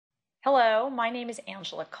Hello, my name is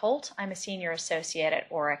Angela Colt. I'm a senior associate at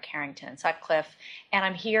Ora Carrington and Sutcliffe, and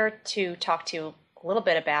I'm here to talk to you a little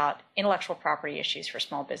bit about intellectual property issues for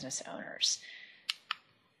small business owners.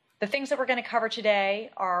 The things that we're going to cover today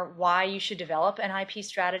are why you should develop an IP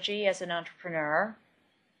strategy as an entrepreneur,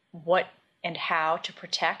 what and how to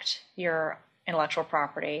protect your intellectual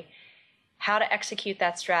property, how to execute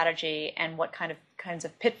that strategy, and what kinds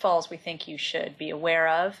of pitfalls we think you should be aware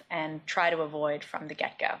of and try to avoid from the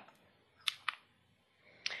get-go.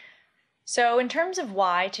 So in terms of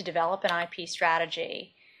why to develop an IP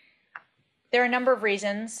strategy, there are a number of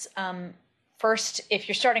reasons. First, if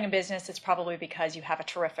you're starting a business, it's probably because you have a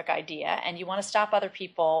terrific idea and you want to stop other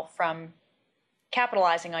people from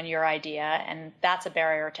capitalizing on your idea, and that's a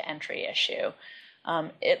barrier to entry issue.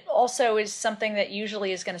 It also is something that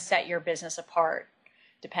usually is going to set your business apart,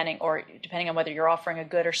 depending on whether you're offering a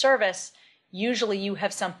good or service. Usually you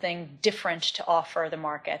have something different to offer the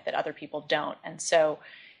market that other people don't, and so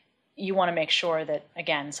you want to make sure that,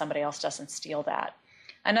 again, somebody else doesn't steal that.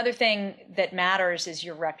 Another thing that matters is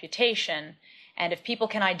your reputation, and if people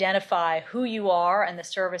can identify who you are and the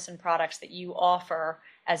service and products that you offer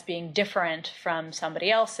as being different from somebody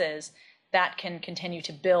else's, that can continue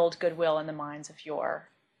to build goodwill in the minds of your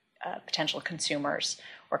potential consumers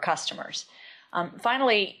or customers.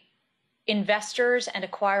 Finally, investors and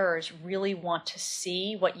acquirers really want to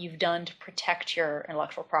see what you've done to protect your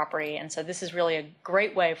intellectual property, and so this is really a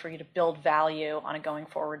great way for you to build value on a going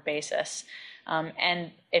forward basis.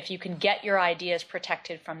 And if you can get your ideas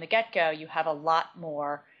protected from the get-go, you have a lot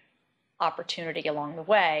more opportunity along the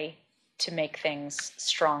way to make things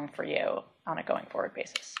strong for you on a going forward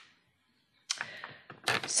basis.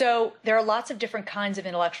 So there are lots of different kinds of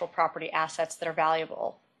intellectual property assets that are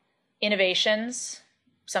valuable. Innovations,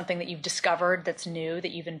 something that you've discovered that's new,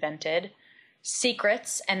 that you've invented.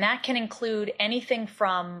 Secrets, and that can include anything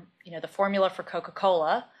from, the formula for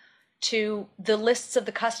Coca-Cola to the lists of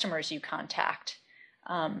the customers you contact.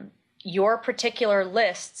 Your particular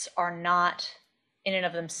lists are not, in and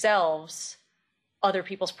of themselves, other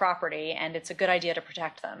people's property, and it's a good idea to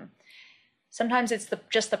protect them. Sometimes it's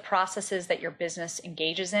just the processes that your business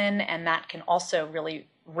engages in, and that can also really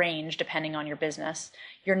range depending on your business.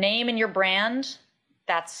 Your name and your brand,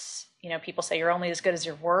 that's, people say you're only as good as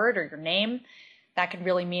your word or your name. That can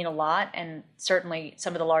really mean a lot, and certainly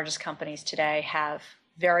some of the largest companies today have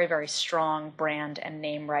very, very strong brand and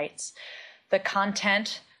name rights. The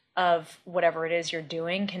content of whatever it is you're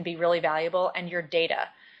doing can be really valuable, and your data.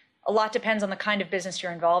 A lot depends on the kind of business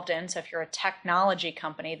you're involved in. So if you're a technology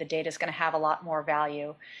company, the data is going to have a lot more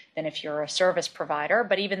value than if you're a service provider.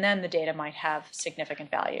 But even then, the data might have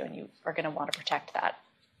significant value, and you are going to want to protect that.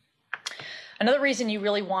 Another reason you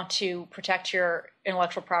really want to protect your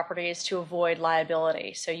intellectual property is to avoid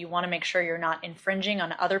liability. So you want to make sure you're not infringing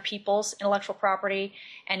on other people's intellectual property,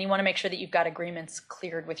 and you want to make sure that you've got agreements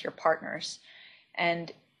cleared with your partners.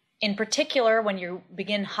 And in particular, when you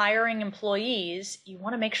begin hiring employees, you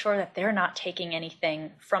want to make sure that they're not taking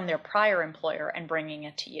anything from their prior employer and bringing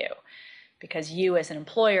it to you, because you as an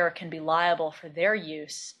employer can be liable for their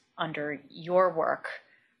use under your work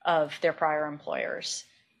of their prior employers,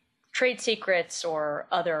 trade secrets or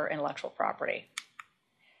other intellectual property.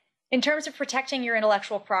 In terms of protecting your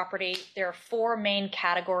intellectual property, there are four main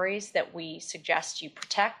categories that we suggest you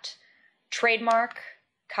protect: trademark,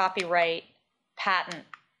 copyright, patent,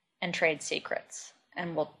 and trade secrets.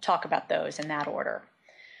 And we'll talk about those in that order.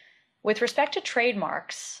 With respect to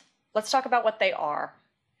trademarks, let's talk about what they are.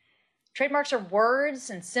 Trademarks are words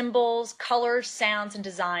and symbols, colors, sounds, and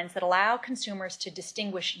designs that allow consumers to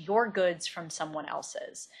distinguish your goods from someone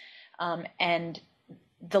else's. And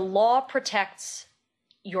the law protects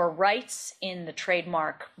your rights in the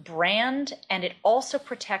trademark brand, and it also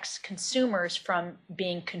protects consumers from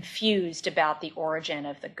being confused about the origin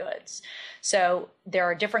of the goods. So there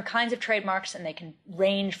are different kinds of trademarks, and they can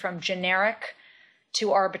range from generic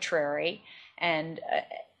to arbitrary, and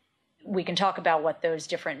we can talk about what those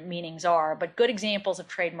different meanings are. But good examples of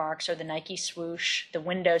trademarks are the Nike swoosh, the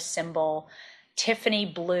Windows symbol, Tiffany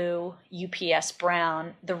blue, UPS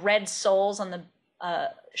brown. The red soles on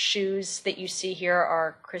the shoes that you see here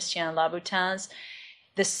are Christian Louboutin's.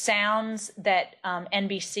 The sounds that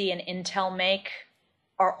NBC and Intel make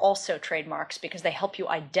are also trademarks because they help you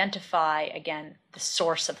identify, again, the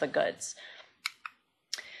source of the goods.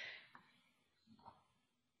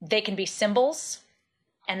 They can be symbols,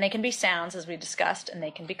 and they can be sounds, as we discussed, and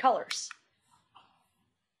they can be colors.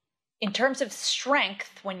 In terms of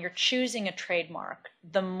strength, when you're choosing a trademark,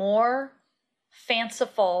 the more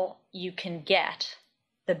fanciful you can get,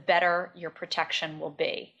 the better your protection will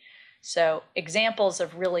be. So examples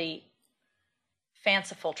of really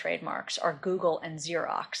fanciful trademarks are Google and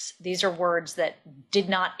Xerox. These are words that did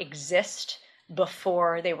not exist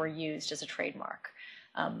before they were used as a trademark.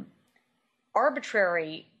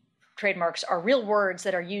 Arbitrary trademarks are real words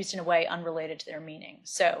that are used in a way unrelated to their meaning.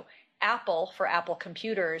 So Apple, for Apple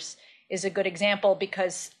computers, is a good example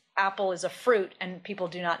because apple is a fruit and people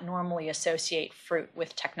do not normally associate fruit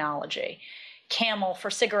with technology. Camel, for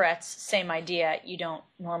cigarettes, same idea. You don't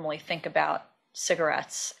normally think about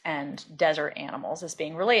cigarettes and desert animals as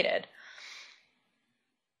being related.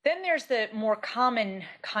 Then there's the more common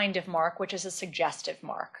kind of mark, which is a suggestive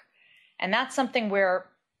mark. And that's something where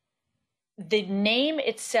the name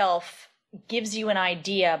itself gives you an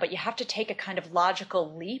idea, but you have to take a kind of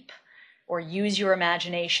logical leap or use your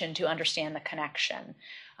imagination to understand the connection.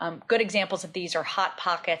 Good examples of these are Hot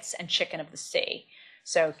Pockets and Chicken of the Sea.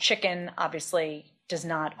 So chicken obviously does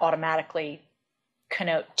not automatically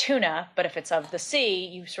connote tuna, but if it's of the sea,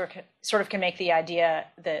 you sort of can make the idea,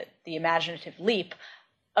 the imaginative leap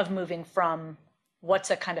of moving from what's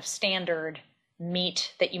a kind of standard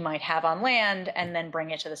meat that you might have on land and then bring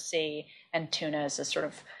it to the sea, and tuna is a sort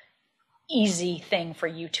of easy thing for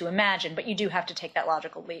you to imagine, but you do have to take that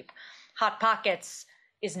logical leap. Hot Pockets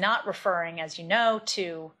is not referring, as you know,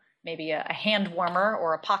 to maybe a hand warmer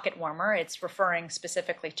or a pocket warmer. It's referring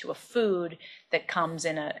specifically to a food that comes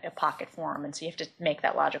in a pocket form, and so you have to make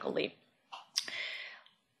that logical leap.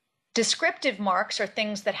 Descriptive marks are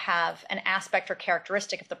things that have an aspect or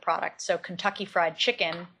characteristic of the product. So Kentucky Fried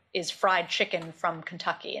Chicken is fried chicken from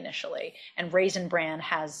Kentucky initially, and Raisin Bran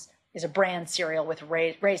is a brand cereal with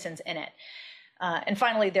raisins in it. And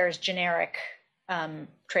finally, there's generic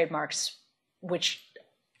trademarks, which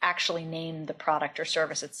actually name the product or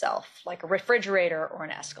service itself, like a refrigerator or an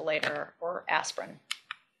escalator or aspirin.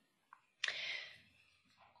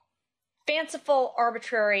 Fanciful,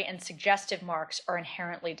 arbitrary, and suggestive marks are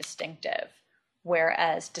inherently distinctive,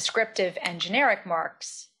 whereas descriptive and generic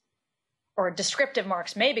marks, or descriptive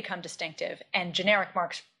marks may become distinctive, and generic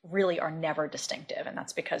marks really are never distinctive, and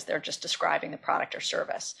that's because they're just describing the product or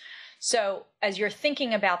service. So as you're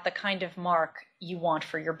thinking about the kind of mark you want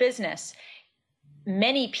for your business,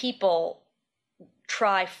 many people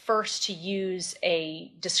try first to use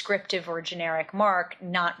a descriptive or generic mark,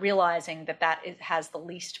 not realizing that has the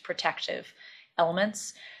least protective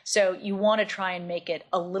elements. So you want to try and make it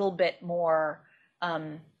a little bit more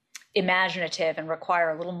imaginative and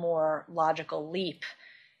require a little more logical leap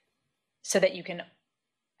so that you can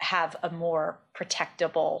have a more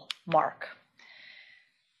protectable mark.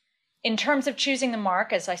 In terms of choosing the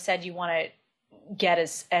mark, as I said, you want to get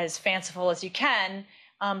as fanciful as you can,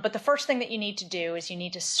 but the first thing that you need to do is you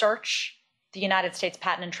need to search the United States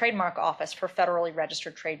Patent and Trademark Office for federally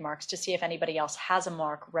registered trademarks to see if anybody else has a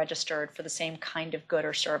mark registered for the same kind of good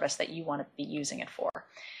or service that you want to be using it for.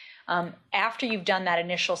 After you've done that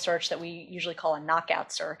initial search that we usually call a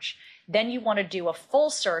knockout search, then you want to do a full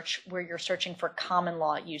search where you're searching for common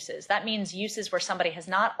law uses. That means uses where somebody has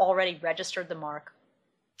not already registered the mark,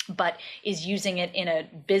 but is using it in a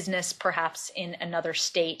business, perhaps in another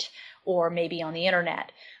state, or maybe on the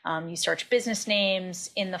internet. You search business names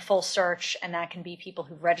in the full search, and that can be people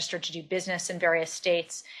who've registered to do business in various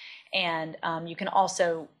states. And you can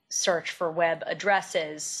also search for web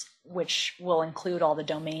addresses, which will include all the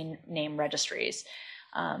domain name registries.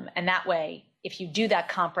 And that way, if you do that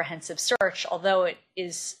comprehensive search, although it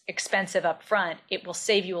is expensive up front, it will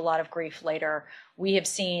save you a lot of grief later. We have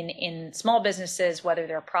seen in small businesses, whether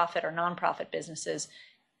they're profit or nonprofit businesses,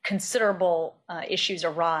 considerable issues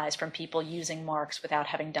arise from people using marks without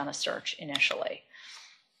having done a search initially.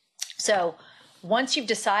 So once you've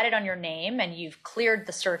decided on your name and you've cleared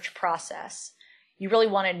the search process, you really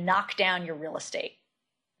want to knock down your real estate.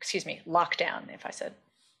 Excuse me, lock down, if I said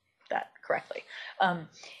that correctly.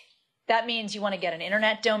 That means you want to get an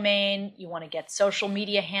internet domain, you want to get social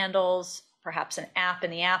media handles, perhaps an app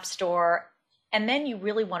in the App Store, and then you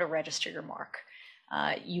really want to register your mark.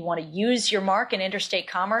 You want to use your mark in interstate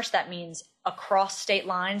commerce. That means across state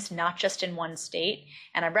lines, not just in one state.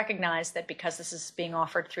 And I recognize that because this is being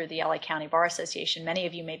offered through the LA County Bar Association, many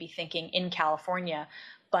of you may be thinking in California,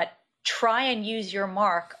 but try and use your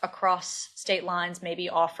mark across state lines, maybe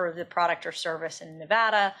offer the product or service in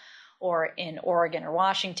Nevada or in Oregon or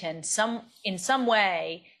Washington, in some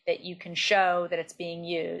way that you can show that it's being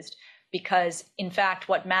used. Because in fact,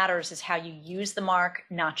 what matters is how you use the mark,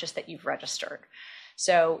 not just that you've registered.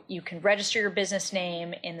 So you can register your business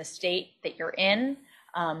name in the state that you're in,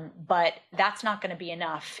 but that's not going to be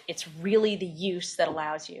enough. It's really the use that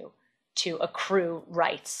allows you to accrue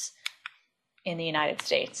rights in the United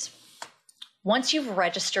States. Once you've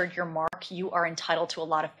registered your mark, you are entitled to a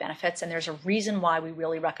lot of benefits, and there's a reason why we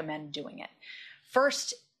really recommend doing it.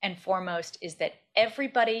 First and foremost is that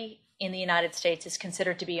everybody in the United States is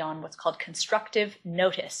considered to be on what's called constructive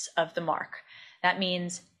notice of the mark. That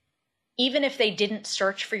means even if they didn't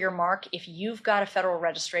search for your mark, if you've got a federal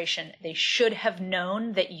registration, they should have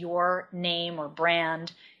known that your name or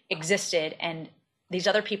brand existed, and these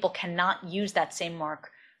other people cannot use that same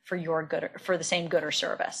mark for your good, for the same good or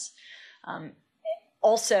service.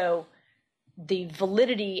 Also, the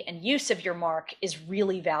validity and use of your mark is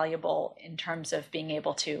really valuable in terms of being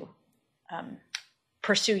able to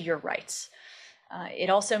pursue your rights. It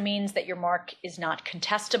also means that your mark is not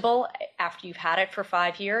contestable after you've had it for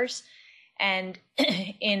 5 years. And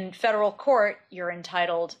in federal court, you're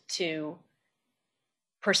entitled to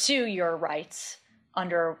pursue your rights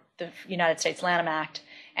under the United States Lanham Act,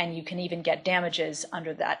 and you can even get damages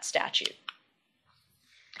under that statute.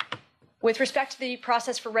 With respect to the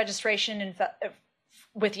process for registration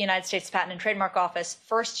with the United States Patent and Trademark Office,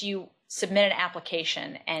 first you submit an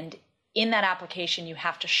application, and in that application you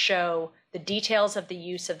have to show the details of the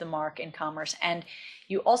use of the mark in commerce, and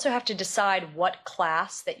you also have to decide what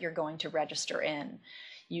class that you're going to register in.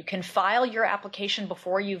 You can file your application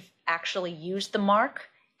before you've actually used the mark.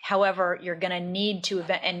 However, you're going to need to,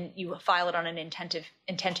 and you file it on an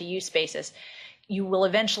intent to use basis, you will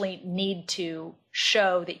eventually need to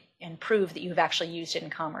show that and prove that you've actually used it in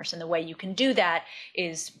commerce. And the way you can do that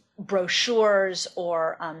is brochures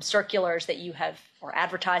or circulars that you have, or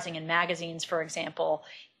advertising in magazines, for example,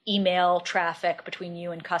 email traffic between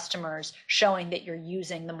you and customers showing that you're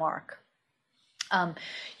using the mark.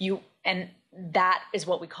 And that is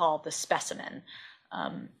what we call the specimen.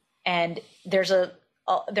 And there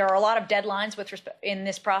are a lot of deadlines in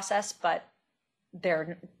this process, but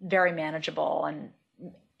they're very manageable, and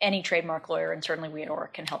any trademark lawyer, and certainly we at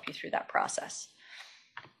ORIC, can help you through that process.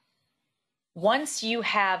 Once you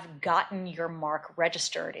have gotten your mark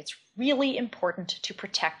registered, it's really important to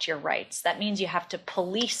protect your rights. That means you have to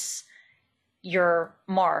police your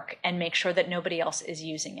mark and make sure that nobody else is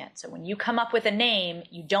using it. So when you come up with a name,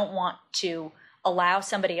 you don't want to allow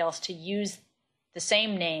somebody else to use the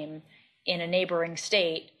same name in a neighboring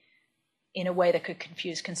state in a way that could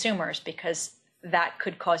confuse consumers, because that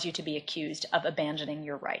could cause you to be accused of abandoning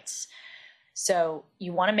your rights. So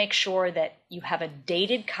you want to make sure that you have a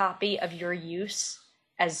dated copy of your use.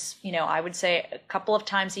 As you know, I would say a couple of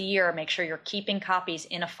times a year, make sure you're keeping copies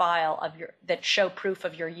in a file of that show proof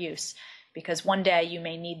of your use, because one day you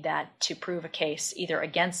may need that to prove a case either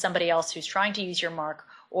against somebody else who's trying to use your mark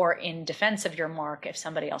or in defense of your mark if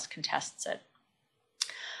somebody else contests it.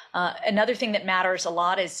 Another thing that matters a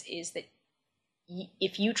lot is that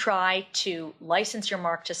if you try to license your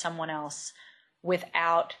mark to someone else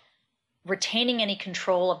without retaining any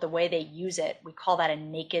control of the way they use it, we call that a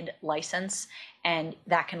naked license, and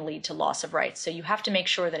that can lead to loss of rights. So you have to make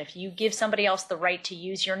sure that if you give somebody else the right to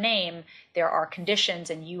use your name, there are conditions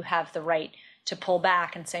and you have the right to pull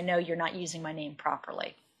back and say, no, you're not using my name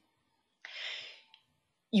properly.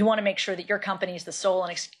 You want to make sure that your company is the sole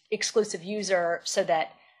and exclusive user, so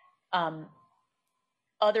that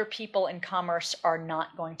other people in commerce are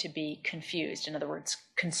not going to be confused. In other words,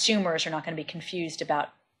 consumers are not going to be confused about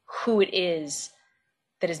who it is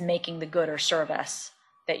that is making the good or service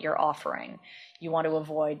that you're offering. You want to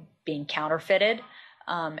avoid being counterfeited,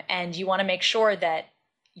 and you want to make sure that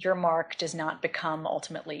your mark does not become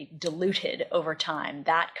ultimately diluted over time.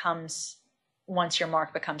 That comes once your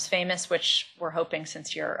mark becomes famous, which we're hoping,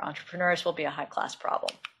 since you're entrepreneurs, will be a high-class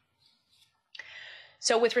problem.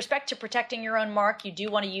 So with respect to protecting your own mark, you do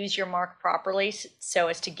want to use your mark properly so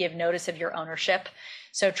as to give notice of your ownership.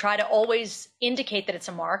 So try to always indicate that it's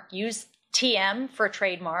a mark. Use TM for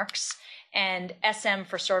trademarks and SM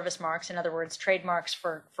for service marks. In other words, trademarks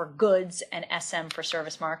for goods and SM for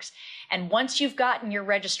service marks. And once you've gotten your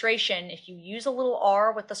registration, if you use a little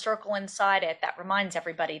R with the circle inside it, that reminds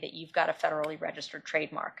everybody that you've got a federally registered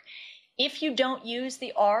trademark. If you don't use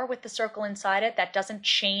the R with the circle inside it, that doesn't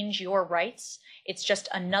change your rights. It's just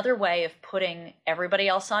another way of putting everybody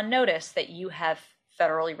else on notice that you have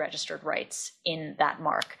federally registered rights in that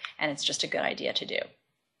mark, and it's just a good idea to do.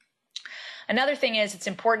 Another thing is, it's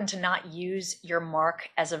important to not use your mark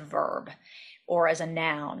as a verb or as a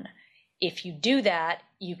noun. If you do that,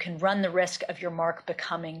 you can run the risk of your mark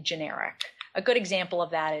becoming generic. A good example of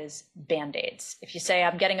that is Band-Aids. If you say,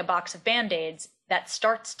 I'm getting a box of Band-Aids, that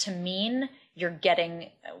starts to mean you're getting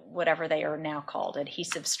whatever they are now called,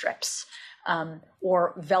 adhesive strips.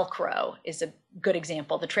 Or Velcro is a good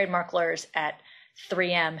example. The trademark lawyers at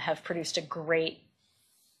 3M have produced a great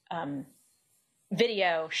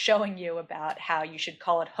video showing you about how you should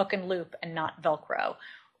call it hook and loop and not Velcro.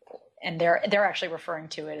 And they're actually referring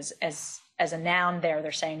to it as as a noun there,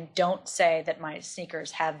 they're saying, don't say that my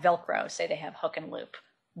sneakers have Velcro, say they have hook and loop,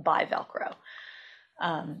 buy Velcro.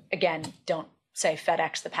 Again, don't say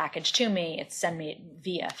FedEx the package to me, it's send me it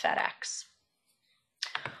via FedEx.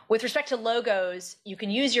 With respect to logos, you can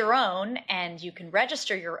use your own and you can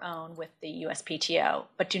register your own with the USPTO,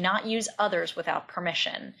 but do not use others without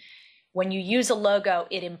permission. When you use a logo,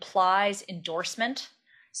 it implies endorsement.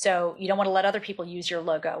 So you don't want to let other people use your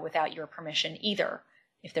logo without your permission either.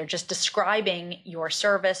 If they're just describing your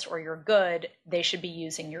service or your good, they should be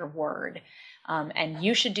using your word. And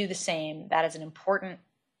you should do the same. That is an important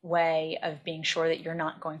way of being sure that you're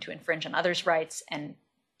not going to infringe on others' rights and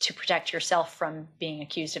to protect yourself from being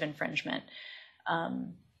accused of infringement.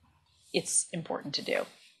 It's important to do.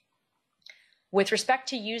 With respect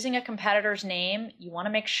to using a competitor's name, you want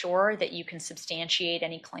to make sure that you can substantiate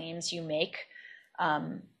any claims you make.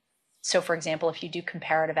 So for example, if you do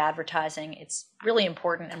comparative advertising, it's really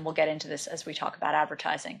important, and we'll get into this as we talk about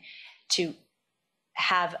advertising, to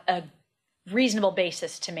have a reasonable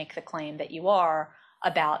basis to make the claim that you are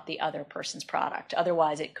about the other person's product.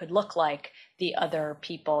 Otherwise, it could look like the other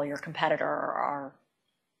people, your competitor, are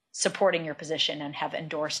supporting your position and have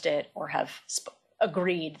endorsed it or have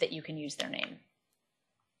agreed that you can use their name.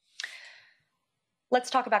 Let's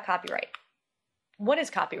talk about copyright. What is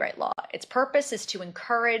copyright law? Its purpose is to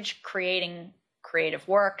encourage creating creative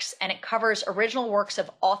works, and it covers original works of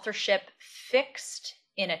authorship fixed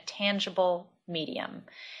in a tangible medium.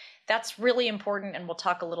 That's really important, and we'll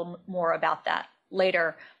talk a little more about that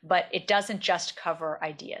later, but it doesn't just cover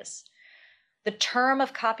ideas. The term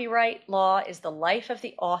of copyright law is the life of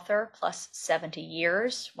the author plus 70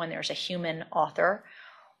 years when there's a human author,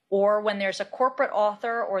 or when there's a corporate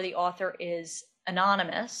author or the author is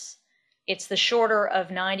anonymous, it's the shorter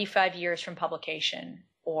of 95 years from publication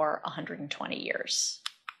or 120 years.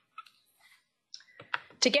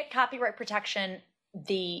 To get copyright protection,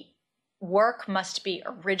 the work must be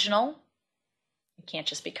original. It can't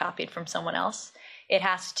just be copied from someone else. It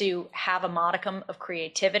has to have a modicum of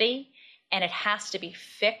creativity, and it has to be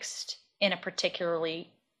fixed in a particular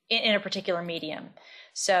medium.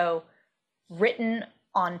 So written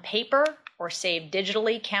on paper or saved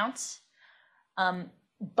digitally counts.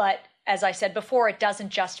 But as I said before, it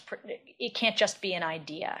can't just be an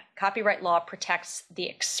idea. Copyright law protects the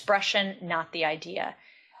expression, not the idea.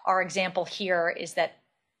 Our example here is that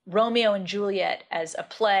Romeo and Juliet as a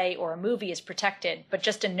play or a movie is protected, but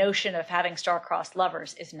just a notion of having star-crossed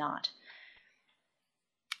lovers is not.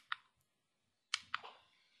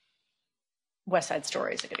 West Side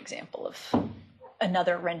Story is a good example of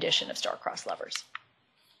another rendition of star-crossed lovers.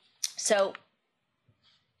 So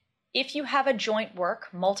if you have a joint work,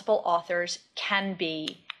 multiple authors can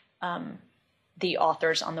be the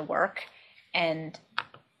authors on the work, and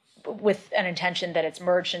with an intention that it's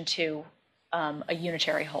merged into a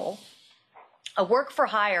unitary whole. A work for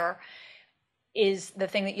hire is the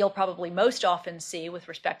thing that you'll probably most often see with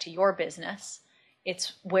respect to your business.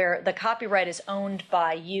 It's where the copyright is owned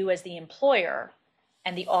by you as the employer,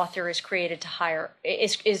 and the author is created to hire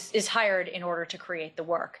is hired in order to create the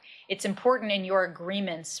work. It's important in your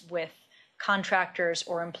agreements with contractors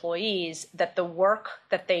or employees that the work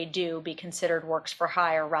that they do be considered works for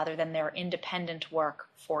hire rather than their independent work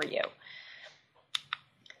for you.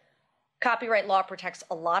 Copyright law protects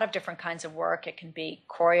a lot of different kinds of work. It can be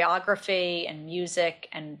choreography and music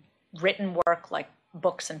and written work like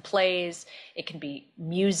books and plays. It can be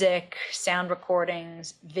music, sound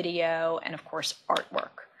recordings, video, and of course,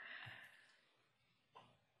 artwork.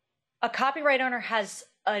 A copyright owner has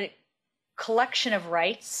a collection of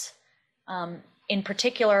rights, in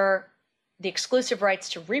particular, the exclusive rights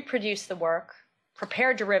to reproduce the work,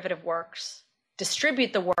 prepare derivative works,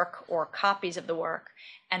 distribute the work or copies of the work,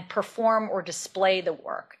 and perform or display the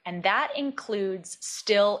work. And that includes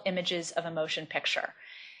still images of a motion picture.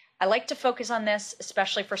 I like to focus on this,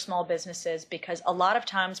 especially for small businesses, because a lot of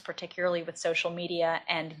times, particularly with social media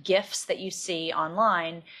and GIFs that you see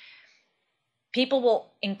online, people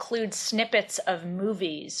will include snippets of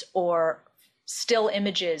movies or still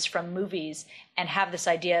images from movies and have this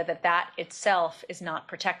idea that that itself is not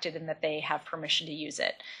protected and that they have permission to use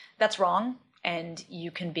it. That's wrong, and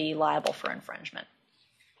you can be liable for infringement.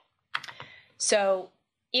 So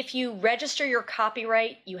if you register your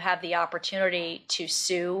copyright, you have the opportunity to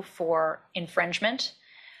sue for infringement.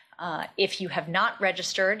 If you have not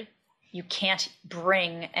registered, you can't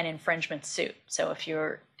bring an infringement suit. So if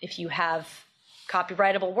you have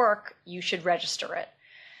copyrightable work, you should register it.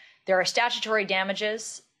 There are statutory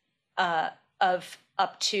damages of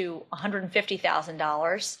up to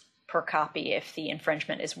 $150,000 per copy if the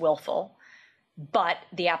infringement is willful. but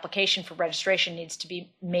the application for registration needs to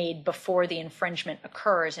be made before the infringement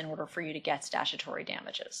occurs in order for you to get statutory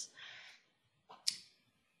damages.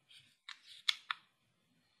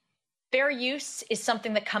 Fair use is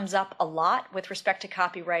something that comes up a lot with respect to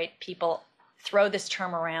copyright. People throw this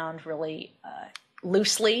term around really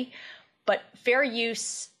loosely, but fair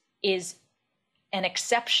use is an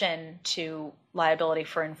exception to liability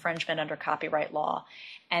for infringement under copyright law.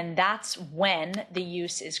 And that's when the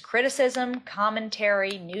use is criticism,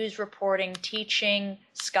 commentary, news reporting, teaching,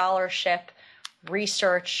 scholarship,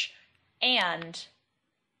 research, and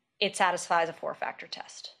it satisfies a 4-factor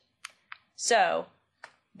test. So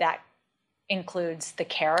that includes the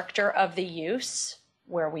character of the use,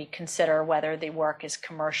 where we consider whether the work is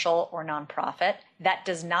commercial or nonprofit. That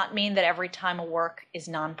does not mean that every time a work is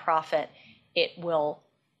nonprofit, it will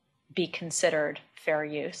be considered fair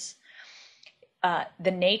use.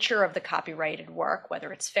 The nature of the copyrighted work,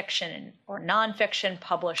 whether it's fiction or nonfiction,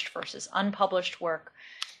 published versus unpublished work,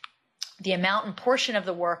 the amount and portion of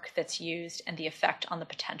the work that's used, and the effect on the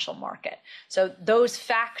potential market. So those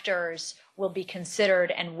factors will be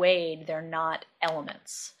considered and weighed. They're not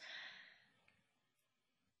elements.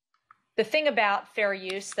 The thing about fair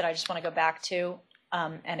use that I just want to go back to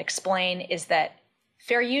and explain is that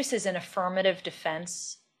fair use is an affirmative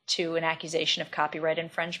defense to an accusation of copyright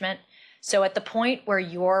infringement. So at the point where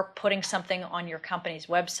you're putting something on your company's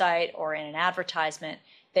website or in an advertisement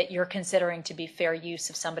that you're considering to be fair use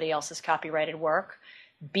of somebody else's copyrighted work,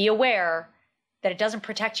 be aware that it doesn't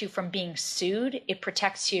protect you from being sued. It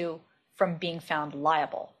protects you from being found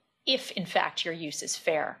liable, if in fact your use is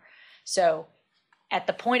fair. So at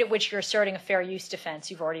the point at which you're asserting a fair use defense,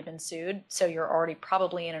 you've already been sued, so you're already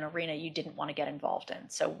probably in an arena you didn't want to get involved in.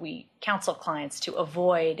 So we counsel clients to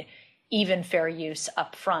avoid even fair use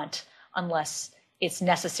up front unless it's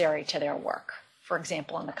necessary to their work, for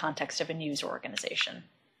example, in the context of a news organization.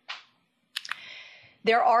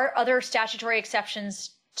 There are other statutory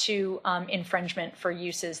exceptions to infringement for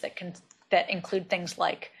uses that include things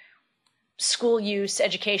like school use,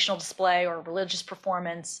 educational display, or religious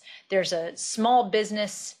performance. There's a small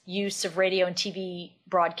business use of radio and TV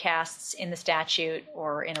broadcasts in the statute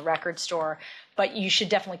or in a record store, but you should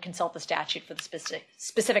definitely consult the statute for the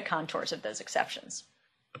specific contours of those exceptions.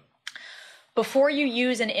 Before you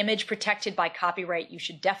use an image protected by copyright, you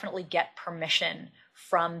should definitely get permission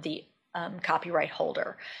from the copyright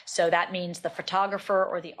holder. So that means the photographer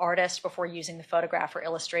or the artist before using the photograph or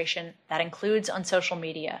illustration. That includes on social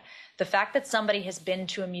media. The fact that somebody has been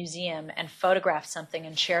to a museum and photographed something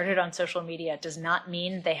and shared it on social media does not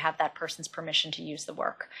mean they have that person's permission to use the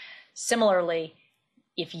work. Similarly,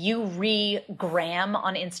 if you re-gram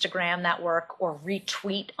on Instagram that work, or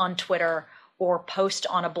retweet on Twitter, or post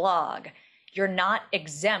on a blog, you're not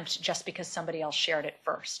exempt just because somebody else shared it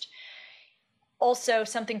first. Also,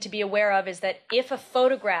 something to be aware of is that if a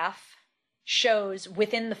photograph shows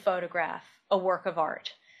within the photograph a work of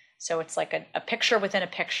art, so it's like a picture within a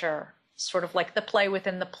picture, sort of like the play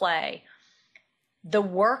within the play, the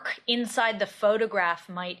work inside the photograph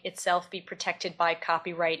might itself be protected by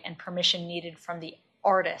copyright and permission needed from the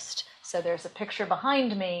artist. So there's a picture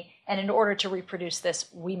behind me, and in order to reproduce this,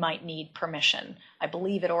 we might need permission. I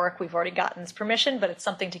believe at ORIC we've already gotten this permission, but it's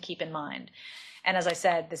something to keep in mind. And as I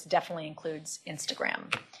said, this definitely includes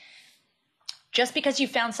Instagram. Just because you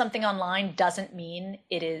found something online doesn't mean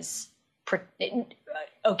it is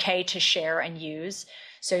okay to share and use.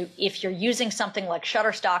 So if you're using something like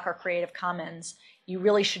Shutterstock or Creative Commons, you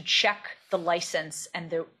really should check the license and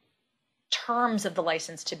the terms of the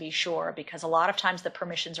license to be sure, because a lot of times the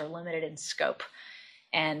permissions are limited in scope,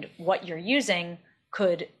 and what you're using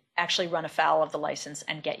could actually run afoul of the license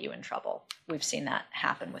and get you in trouble. We've seen that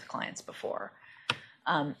happen with clients before.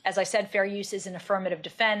 As I said, fair use is an affirmative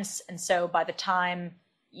defense, and so by the time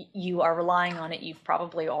you are relying on it, you've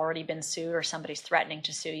probably already been sued or somebody's threatening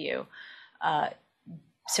to sue you.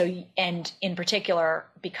 And in particular,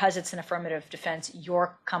 because it's an affirmative defense,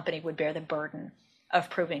 your company would bear the burden of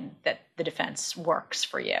proving that the defense works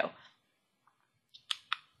for you.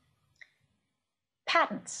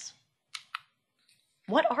 Patents.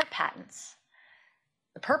 What are patents?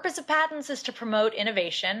 The purpose of patents is to promote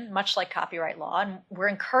innovation, much like copyright law, and we're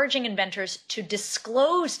encouraging inventors to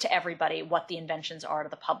disclose to everybody what the inventions are to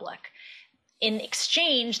the public. In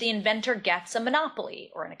exchange, the inventor gets a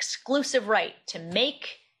monopoly or an exclusive right to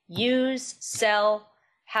make, use, sell,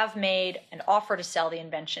 have made, and offer to sell the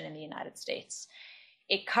invention in the United States.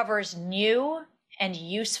 It covers new and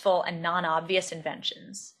useful and non-obvious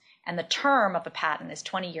inventions, and the term of a patent is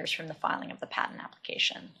 20 years from the filing of the patent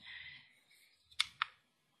application.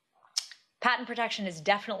 Patent protection is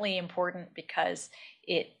definitely important because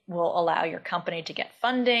it will allow your company to get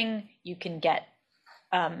funding. You can get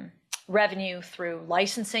revenue through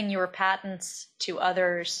licensing your patents to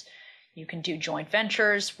others. You can do joint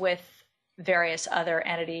ventures with various other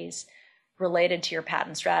entities related to your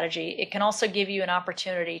patent strategy. It can also give you an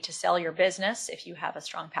opportunity to sell your business if you have a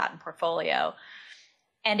strong patent portfolio.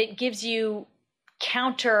 And it gives you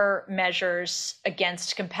countermeasures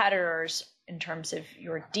against competitors in terms of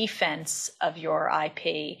your defense of your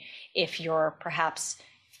IP. If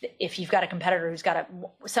you've got a competitor who's got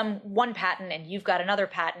one patent and you've got another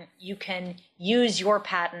patent, you can use your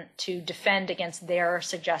patent to defend against their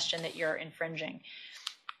suggestion that you're infringing.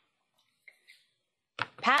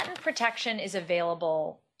 Patent protection is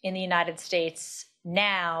available in the United States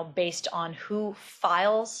now based on who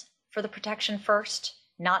files for the protection first,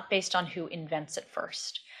 not based on who invents it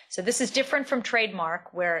first. So this is different from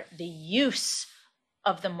trademark, where the use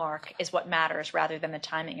of the mark is what matters rather than the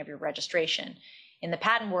timing of your registration. In the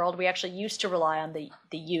patent world, we actually used to rely on the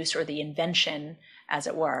use or the invention, as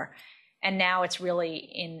it were, and now it's really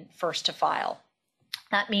in first to file.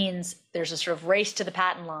 That means there's a sort of race to the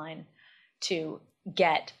patent line to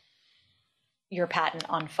get your patent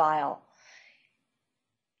on file.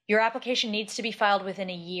 Your application needs to be filed within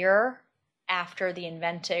a year after the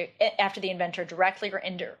inventor directly or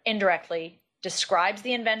indirectly describes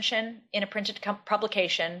the invention in a printed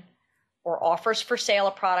publication, or offers for sale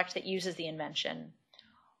a product that uses the invention,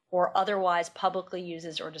 or otherwise publicly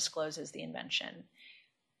uses or discloses the invention.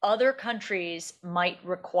 Other countries might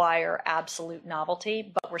require absolute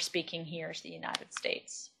novelty, but we're speaking here as the United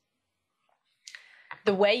States.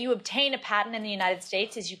 The way you obtain a patent in the United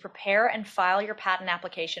States is you prepare and file your patent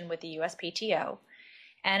application with the USPTO,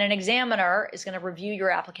 and an examiner is going to review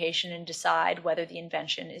your application and decide whether the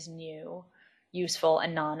invention is new, useful,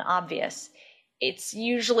 and non-obvious. It's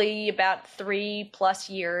usually about 3+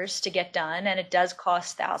 years to get done, and it does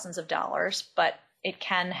cost thousands of dollars, but it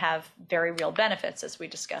can have very real benefits, as we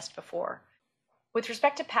discussed before. With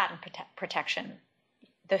respect to patent protection,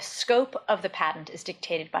 the scope of the patent is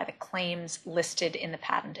dictated by the claims listed in the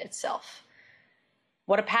patent itself.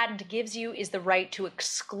 What a patent gives you is the right to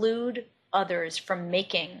exclude others from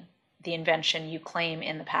making the invention you claim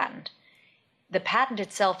in the patent. The patent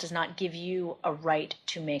itself does not give you a right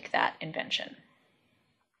to make that invention.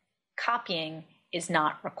 Copying is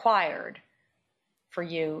not required for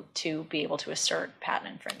you to be able to assert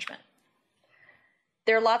patent infringement.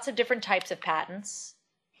 There are lots of different types of patents.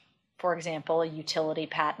 For example, a utility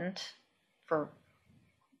patent for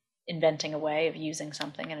inventing a way of using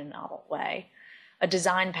something in a novel way. A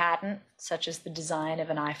design patent, such as the design of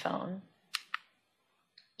an iPhone.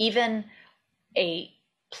 Even a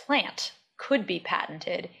plant could be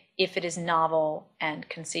patented if it is novel and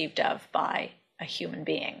conceived of by a human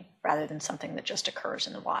being, rather than something that just occurs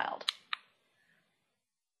in the wild.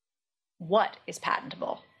 What is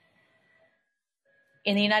patentable?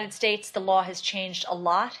 In the United States, the law has changed a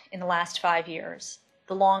lot in the last 5 years.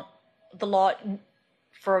 The law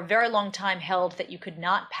for a very long time held that you could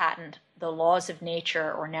not patent the laws of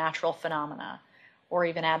nature or natural phenomena or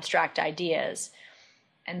even abstract ideas.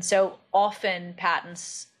 And so often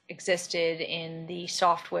patents existed in the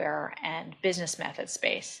software and business method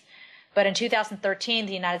space. But in 2013,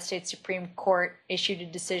 the United States Supreme Court issued a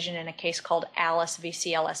decision in a case called Alice v.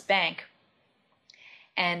 CLS Bank.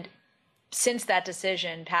 And since that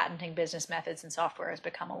decision, patenting business methods and software has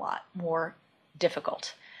become a lot more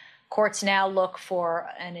difficult. Courts now look for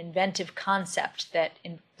an inventive concept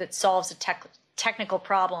that solves a technical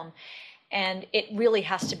problem, and it really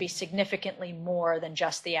has to be significantly more than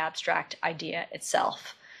just the abstract idea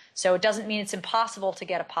itself. So it doesn't mean it's impossible to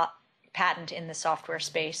get a patent in the software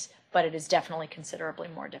space, but it is definitely considerably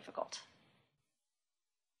more difficult.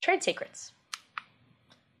 Trade secrets.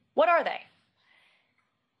 What are they?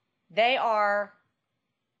 They are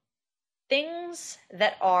things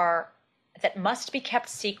that must be kept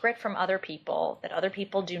secret from other people, that other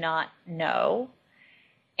people do not know,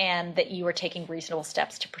 and that you are taking reasonable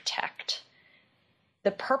steps to protect.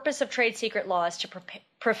 The purpose of trade secret law is to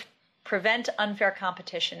prevent unfair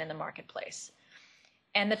competition in the marketplace.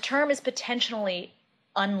 And the term is potentially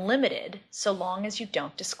unlimited so long as you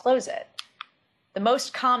don't disclose it. The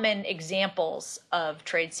most common examples of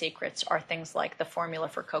trade secrets are things like the formula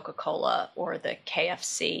for Coca-Cola or the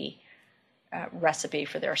KFC recipe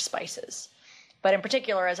for their spices. But in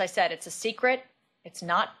particular, as I said, it's a secret. It's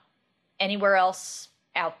not anywhere else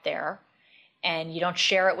out there, and you don't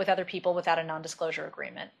share it with other people without a non-disclosure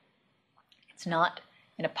agreement. It's not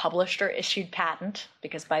in a published or issued patent,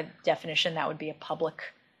 because by definition that would be a public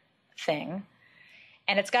thing.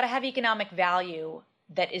 And it's got to have economic value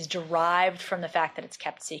that is derived from the fact that it's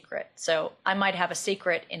kept secret. So I might have a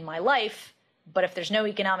secret in my life, but if there's no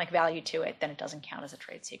economic value to it, then it doesn't count as a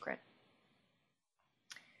trade secret.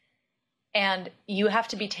 And you have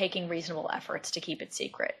to be taking reasonable efforts to keep it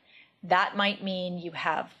secret. That might mean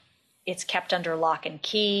it's kept under lock and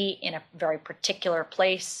key in a very particular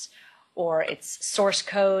place, or it's source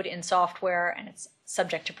code in software and it's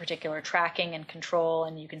subject to particular tracking and control,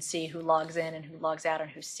 and you can see who logs in and who logs out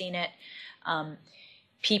and who's seen it.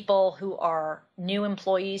 People who are new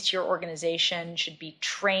employees to your organization should be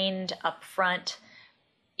trained up front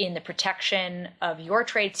in the protection of your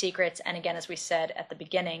trade secrets. And again, as we said at the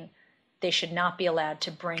beginning, they should not be allowed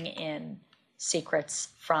to bring in secrets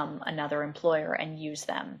from another employer and use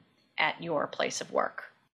them at your place of work.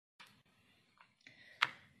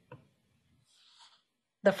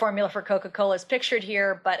 The formula for Coca-Cola is pictured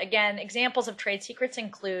here, but again, examples of trade secrets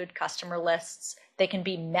include customer lists. They can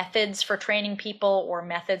be methods for training people or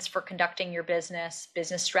methods for conducting your business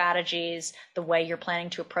strategies, the way you're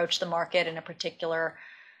planning to approach the market in a particular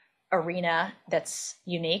arena that's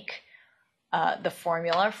unique. The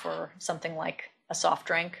formula for something like a soft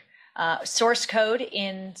drink. Source code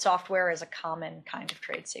in software is a common kind of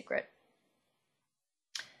trade secret.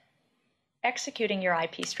 Executing your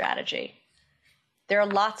IP strategy. There are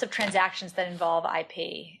lots of transactions that involve IP.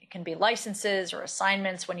 It can be licenses or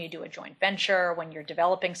assignments when you do a joint venture, when you're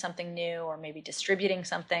developing something new or maybe distributing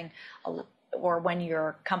something, or when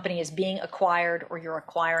your company is being acquired or you're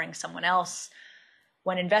acquiring someone else.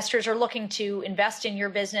 When investors are looking to invest in your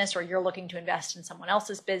business or you're looking to invest in someone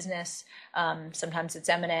else's business, sometimes it's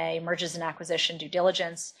M&A, mergers and acquisition, due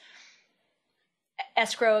diligence.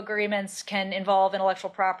 Escrow agreements can involve intellectual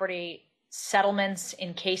property. Settlements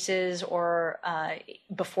in cases or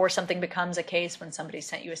before something becomes a case, when somebody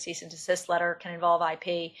sent you a cease and desist letter, can involve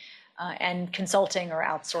IP, and consulting or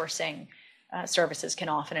outsourcing services can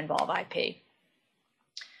often involve IP.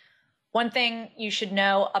 One thing you should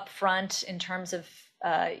know up front in terms of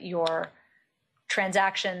your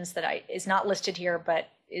transactions that is not listed here, but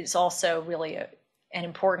is also really an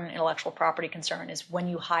important intellectual property concern, is when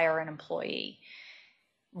you hire an employee.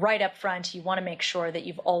 Right up front, you want to make sure that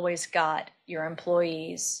you've always got your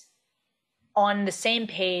employees on the same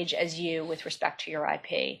page as you with respect to your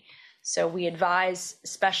IP. So we advise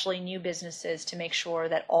especially new businesses to make sure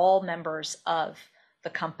that all members of the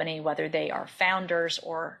company, whether they are founders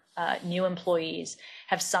or new employees,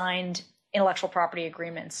 have signed intellectual property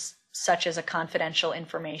agreements such as a confidential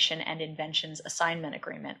information and inventions assignment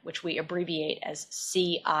agreement, which we abbreviate as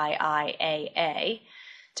CIIAA,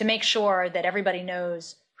 to make sure that everybody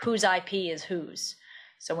knows whose IP is whose.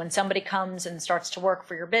 So when somebody comes and starts to work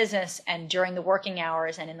for your business and during the working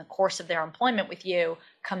hours and in the course of their employment with you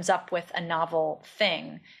comes up with a novel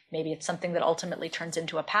thing, maybe it's something that ultimately turns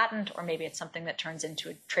into a patent, or maybe it's something that turns into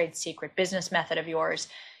a trade secret business method of yours,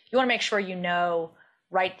 you want to make sure you know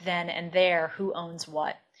right then and there who owns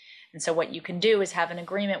what. And so what you can do is have an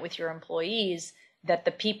agreement with your employees that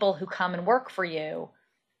the people who come and work for you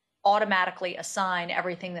automatically assign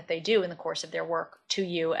everything that they do in the course of their work to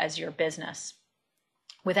you as your business.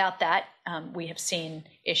 Without that, we have seen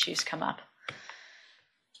issues come up.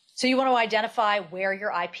 So you want to identify where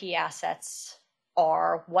your IP assets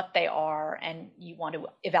are, what they are, and you want to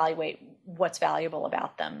evaluate what's valuable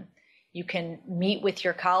about them. You can meet with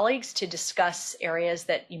your colleagues to discuss areas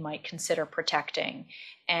that you might consider protecting.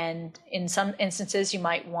 And in some instances, you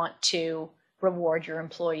might want to reward your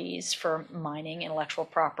employees for mining intellectual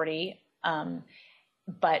property,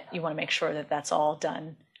 but you want to make sure that that's all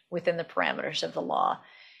done within the parameters of the law,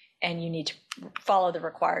 and you need to follow the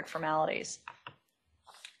required formalities.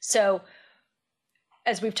 So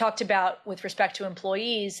as we've talked about with respect to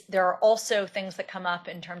employees, there are also things that come up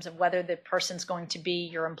in terms of whether the person's going to be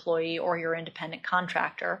your employee or your independent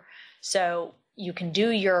contractor. So you can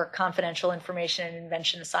do your confidential information and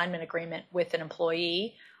invention assignment agreement with an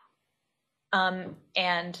employee,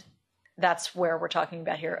 and that's where we're talking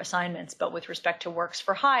about here, assignments. But with respect to works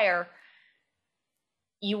for hire,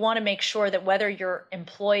 you want to make sure that whether your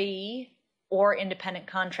employee or independent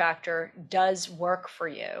contractor does work for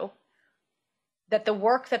you, that the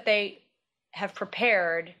work that they have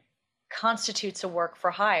prepared constitutes a work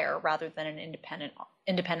for hire rather than an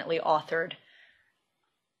independently authored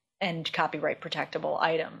and copyright protectable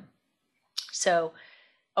item. So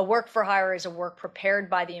a work for hire is a work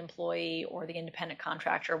prepared by the employee or the independent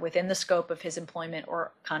contractor within the scope of his employment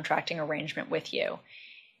or contracting arrangement with you,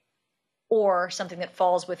 or something that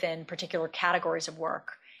falls within particular categories of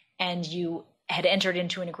work, and you had entered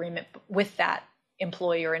into an agreement with that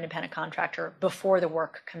employee or independent contractor before the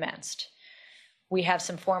work commenced. We have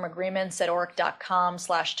some form agreements at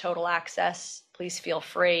oric.com/total access. Please please feel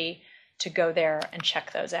free to go there and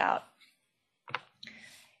check those out.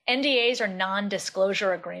 NDAs are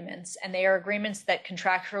non-disclosure agreements, and they are agreements that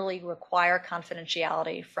contractually require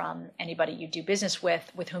confidentiality from anybody you do business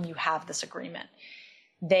with whom you have this agreement.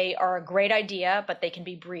 They are a great idea, but they can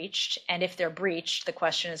be breached. And if they're breached, the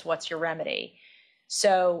question is, what's your remedy?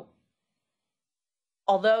 So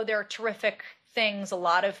although they're terrific things, a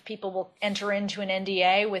lot of people will enter into an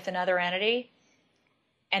NDA with another entity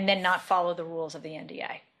and then not follow the rules of the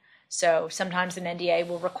NDA. So sometimes an NDA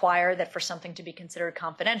will require that for something to be considered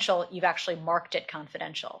confidential, you've actually marked it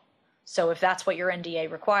confidential. So if that's what your NDA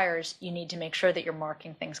requires, you need to make sure that you're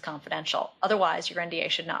marking things confidential. Otherwise, your NDA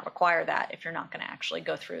should not require that if you're not going to actually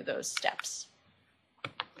go through those steps.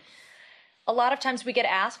 A lot of times we get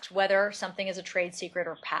asked whether something is a trade secret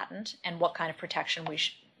or patent and what kind of protection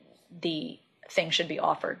the thing should be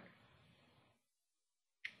offered.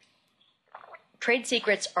 Trade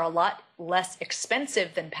secrets are a lot less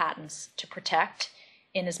expensive than patents to protect,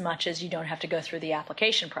 in as much as you don't have to go through the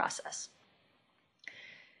application process.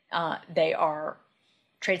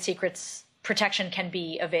 Trade secrets protection can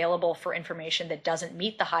be available for information that doesn't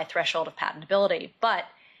meet the high threshold of patentability, but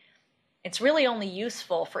it's really only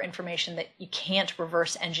useful for information that you can't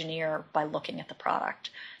reverse engineer by looking at the product.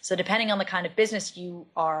 So depending on the kind of business you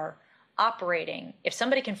are operating, if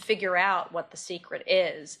somebody can figure out what the secret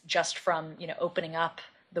is just from opening up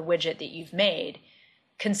the widget that you've made,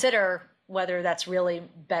 consider whether that's really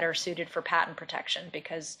better suited for patent protection,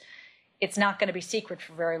 because it's not going to be secret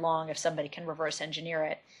for very long if somebody can reverse engineer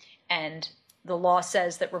it. And the law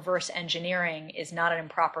says that reverse engineering is not an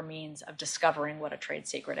improper means of discovering what a trade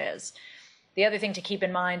secret is. The other thing to keep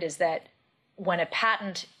in mind is that when a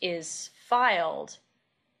patent is filed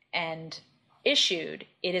and issued,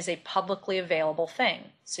 it is a publicly available thing.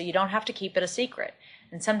 So you don't have to keep it a secret.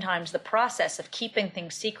 And sometimes the process of keeping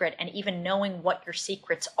things secret and even knowing what your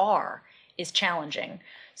secrets are is challenging.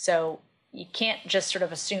 So you can't just sort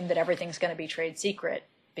of assume that everything's going to be trade secret,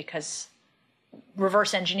 because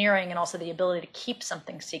reverse engineering and also the ability to keep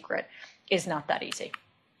something secret is not that easy.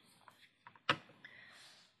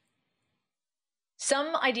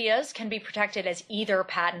 Some ideas can be protected as either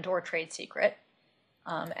patent or trade secret.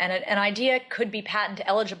 And an idea could be patent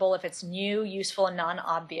eligible if it's new, useful, and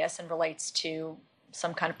non-obvious and relates to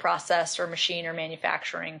some kind of process or machine or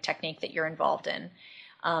manufacturing technique that you're involved in.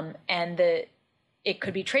 It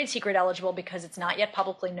could be trade secret eligible because it's not yet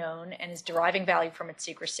publicly known and is deriving value from its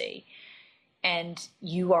secrecy, and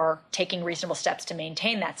you are taking reasonable steps to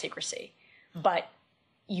maintain that secrecy. But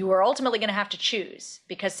you are ultimately going to have to choose,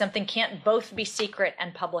 because something can't both be secret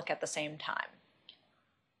and public at the same time.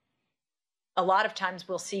 A lot of times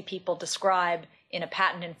we'll see people describe in a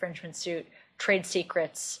patent infringement suit trade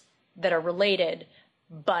secrets that are related,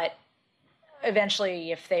 but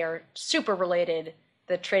eventually if they are super related,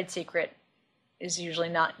 the trade secret is usually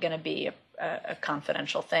not going to be a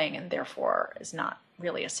confidential thing and therefore is not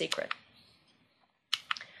really a secret.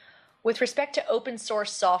 With respect to open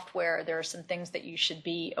source software, there are some things that you should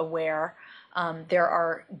be aware. There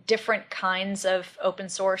are different kinds of open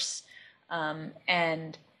source,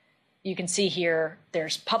 and you can see here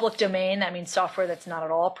there's public domain. That means software that's not at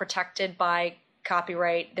all protected by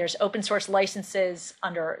copyright. There's open source licenses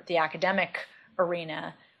under the academic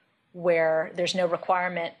arena where there's no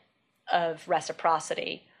requirement of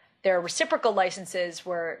reciprocity. There are reciprocal licenses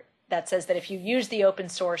where that says that if you use the open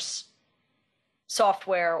source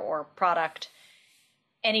software or product,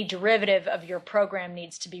 any derivative of your program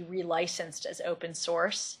needs to be relicensed as open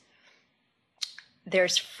source.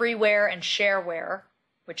 There's freeware and shareware,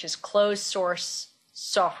 which is closed source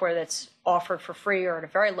software that's offered for free or at a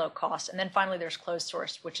very low cost. And then finally there's closed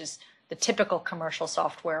source, which is the typical commercial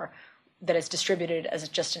software that is distributed as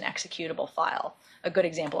just an executable file. A good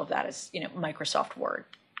example of that is, Microsoft Word.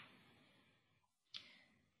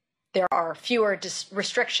 There are fewer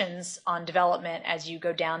restrictions on development as you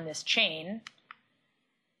go down this chain,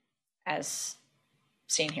 as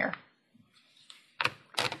seen here.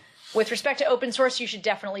 With respect to open source, you should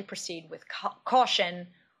definitely proceed with caution.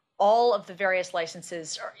 All of the various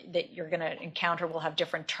licenses that you're going to encounter will have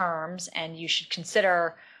different terms, and you should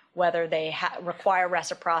consider whether they require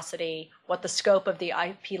reciprocity, what the scope of the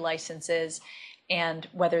IP license is, and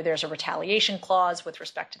whether there's a retaliation clause with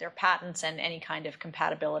respect to their patents and any kind of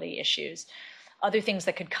compatibility issues. Other things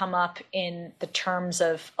that could come up in the terms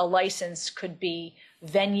of a license could be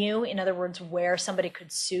venue, in other words, where somebody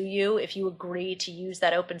could sue you. If you agree to use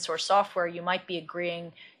that open source software, you might be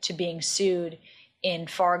agreeing to being sued in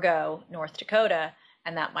Fargo, North Dakota,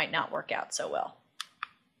 and that might not work out so well.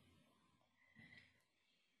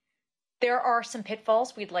 There are some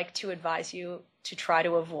pitfalls we'd like to advise you to try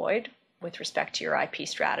to avoid. with respect to your IP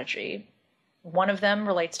strategy. One of them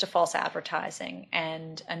relates to false advertising,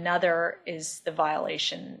 and another is the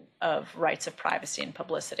violation of rights of privacy and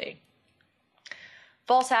publicity.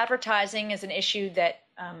 False advertising is an issue that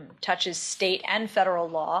touches state and federal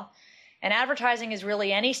law, and advertising is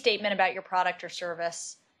really any statement about your product or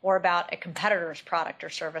service or about a competitor's product or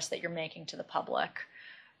service that you're making to the public,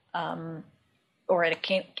 or it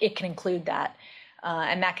can include that.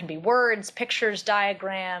 And that can be words, pictures,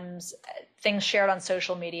 diagrams, things shared on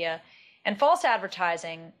social media. And false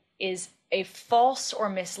advertising is a false or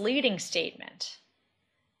misleading statement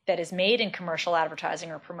that is made in commercial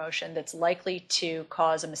advertising or promotion that's likely to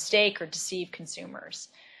cause a mistake or deceive consumers.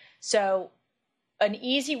 So an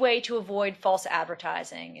easy way to avoid false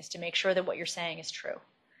advertising is to make sure that what you're saying is true.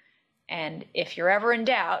 And if you're ever in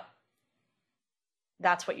doubt,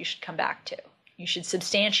 that's what you should come back to. You should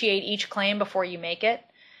substantiate each claim before you make it.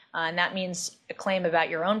 And that means a claim about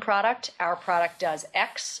your own product. Our product does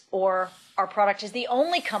X, or our product is the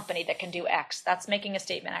only company that can do X. That's making a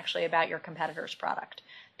statement actually about your competitor's product,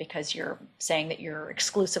 because you're saying that you're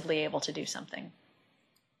exclusively able to do something.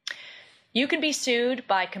 You can be sued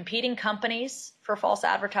by competing companies for false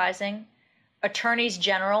advertising, attorneys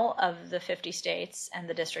general of the 50 states and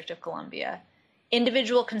the District of Columbia,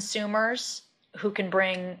 individual consumers who can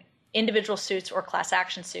bring individual suits or class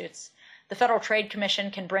action suits. The Federal Trade Commission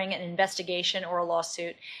can bring an investigation or a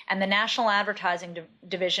lawsuit, and the National Advertising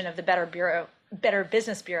Division of the Better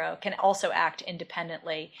Business Bureau can also act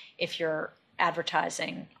independently if your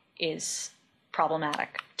advertising is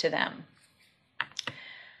problematic to them.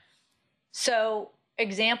 So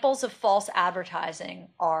examples of false advertising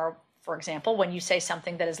are, for example, when you say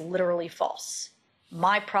something that is literally false.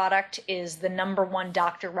 My product is the #1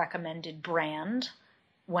 doctor recommended brand,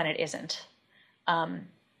 when it isn't.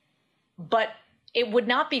 But it would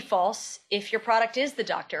not be false if your product is the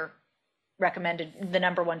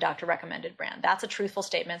 #1 doctor recommended brand. That's a truthful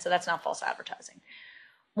statement, so that's not false advertising.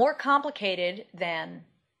 More complicated than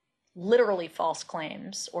literally false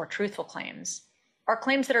claims or truthful claims are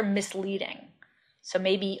claims that are misleading. So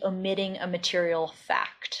maybe omitting a material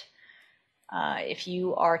fact. If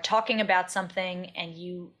you are talking about something and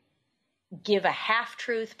you give a half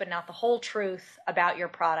truth but not the whole truth about your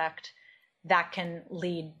product, that can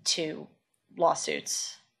lead to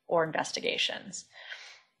lawsuits or investigations.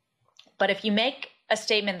 But if you make a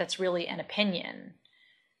statement that's really an opinion,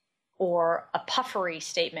 or a puffery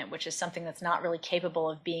statement, which is something that's not really capable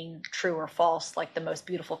of being true or false, like the most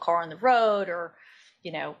beautiful car on the road, or,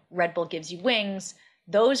 Red Bull gives you wings,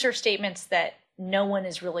 those are statements that no one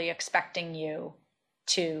is really expecting you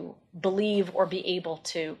to believe or be able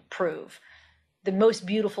to prove. The most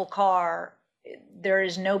beautiful car, there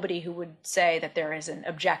is nobody who would say that there is an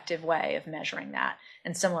objective way of measuring that.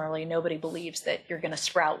 And similarly, nobody believes that you're going to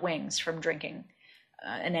sprout wings from drinking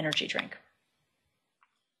an energy drink.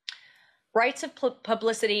 Rights of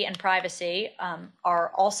publicity and privacy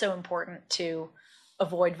are also important to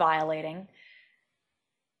avoid violating.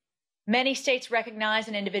 Many states recognize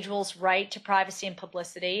an individual's right to privacy and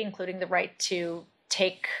publicity, including the right to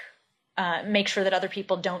make sure that other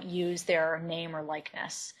people don't use their name or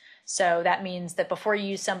likeness. So that means that before you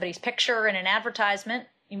use somebody's picture in an advertisement,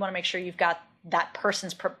 you want to make sure you've got that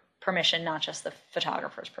person's permission, not just the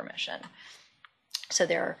photographer's permission. So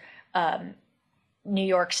there are New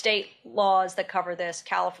York State laws that cover this,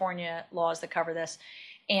 California laws that cover this.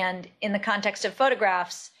 And in the context of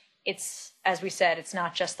photographs, it's, as we said, it's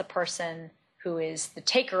not just the person who is the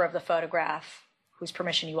taker of the photograph, whose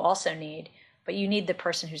permission you also need, but you need the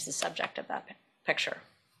person who's the subject of that picture.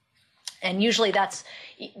 And usually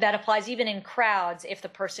that applies even in crowds if the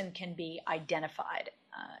person can be identified.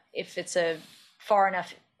 If it's a far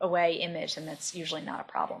enough away image, then that's usually not a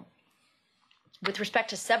problem. With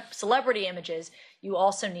respect to celebrity images, you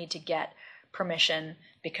also need to get permission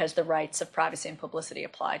because the rights of privacy and publicity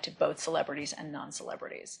apply to both celebrities and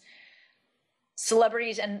non-celebrities.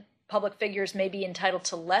 Celebrities and public figures may be entitled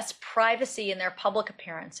to less privacy in their public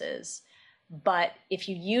appearances, but if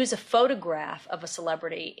you use a photograph of a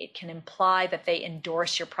celebrity, it can imply that they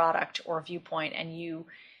endorse your product or viewpoint, and you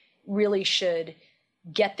really should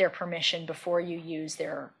get their permission before you use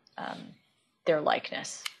their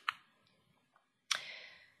likeness.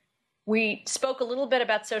 We spoke a little bit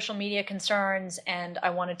about social media concerns, and I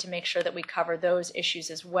wanted to make sure that we cover those issues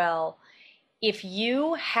as well. If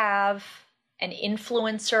you have an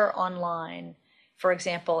influencer online, for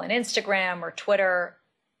example, on Instagram or Twitter,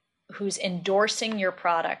 who's endorsing your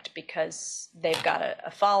product because they've got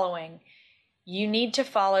a following, you need to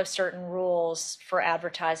follow certain rules for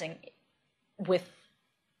advertising with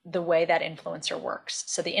the way that influencer works.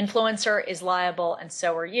 So the influencer is liable, and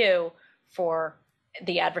so are you, for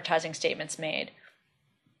the advertising statements made.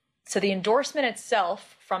 So the endorsement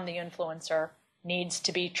itself from the influencer needs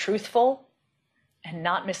to be truthful and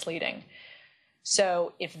not misleading.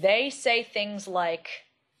 So if they say things like,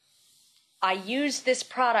 I used this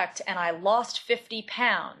product and I lost 50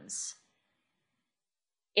 pounds,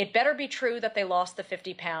 it better be true that they lost the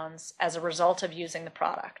 50 pounds as a result of using the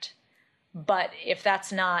product. But if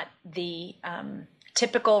that's not the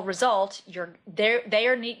typical result, they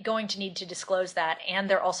are going to need to disclose that, and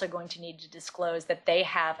they're also going to need to disclose that they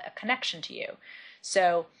have a connection to you.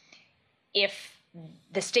 So if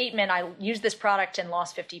the statement, I used this product and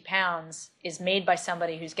lost 50 pounds, is made by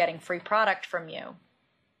somebody who's getting free product from you,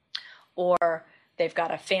 or they've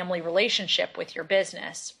got a family relationship with your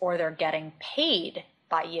business, or they're getting paid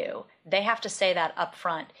by you, they have to say that up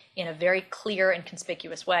front in a very clear and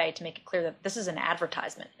conspicuous way to make it clear that this is an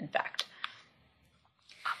advertisement, in fact.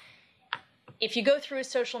 If you go through a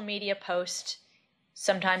social media post,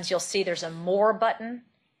 sometimes you'll see there's a more button.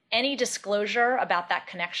 Any disclosure about that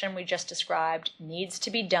connection we just described needs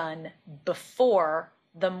to be done before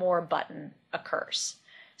the more button occurs.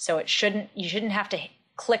 So you shouldn't have to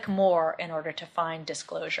click more in order to find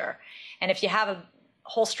disclosure. And if you have a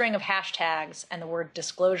whole string of hashtags and the word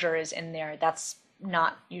disclosure is in there, that's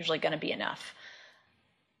not usually going to be enough.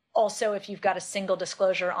 Also, if you've got a single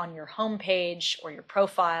disclosure on your homepage or your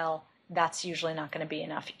profile, that's usually not going to be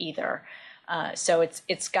enough either. So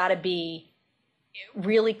it's got to be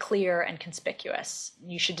really clear and conspicuous.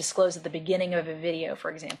 You should disclose at the beginning of a video,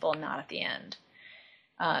 for example, and not at the end.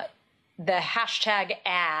 The hashtag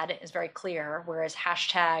ad is very clear, whereas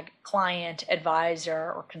hashtag client,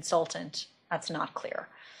 advisor, or consultant, that's not clear.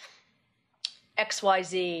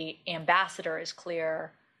 XYZ ambassador is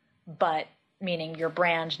clear, but meaning your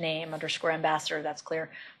brand name _ ambassador, that's clear.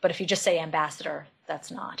 But if you just say ambassador,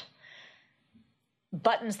 that's not.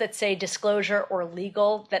 Buttons that say disclosure or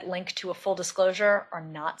legal that link to a full disclosure are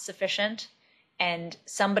not sufficient. And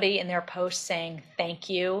somebody in their post saying thank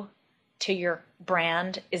you to your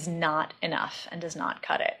brand is not enough and does not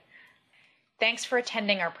cut it. Thanks for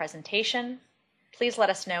attending our presentation. Please let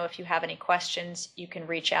us know if you have any questions. You can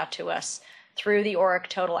reach out to us through the Auric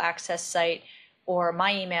Total Access site, or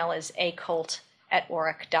my email is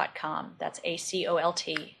acolt@auric.com. That's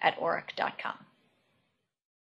ACOLT@auric.com.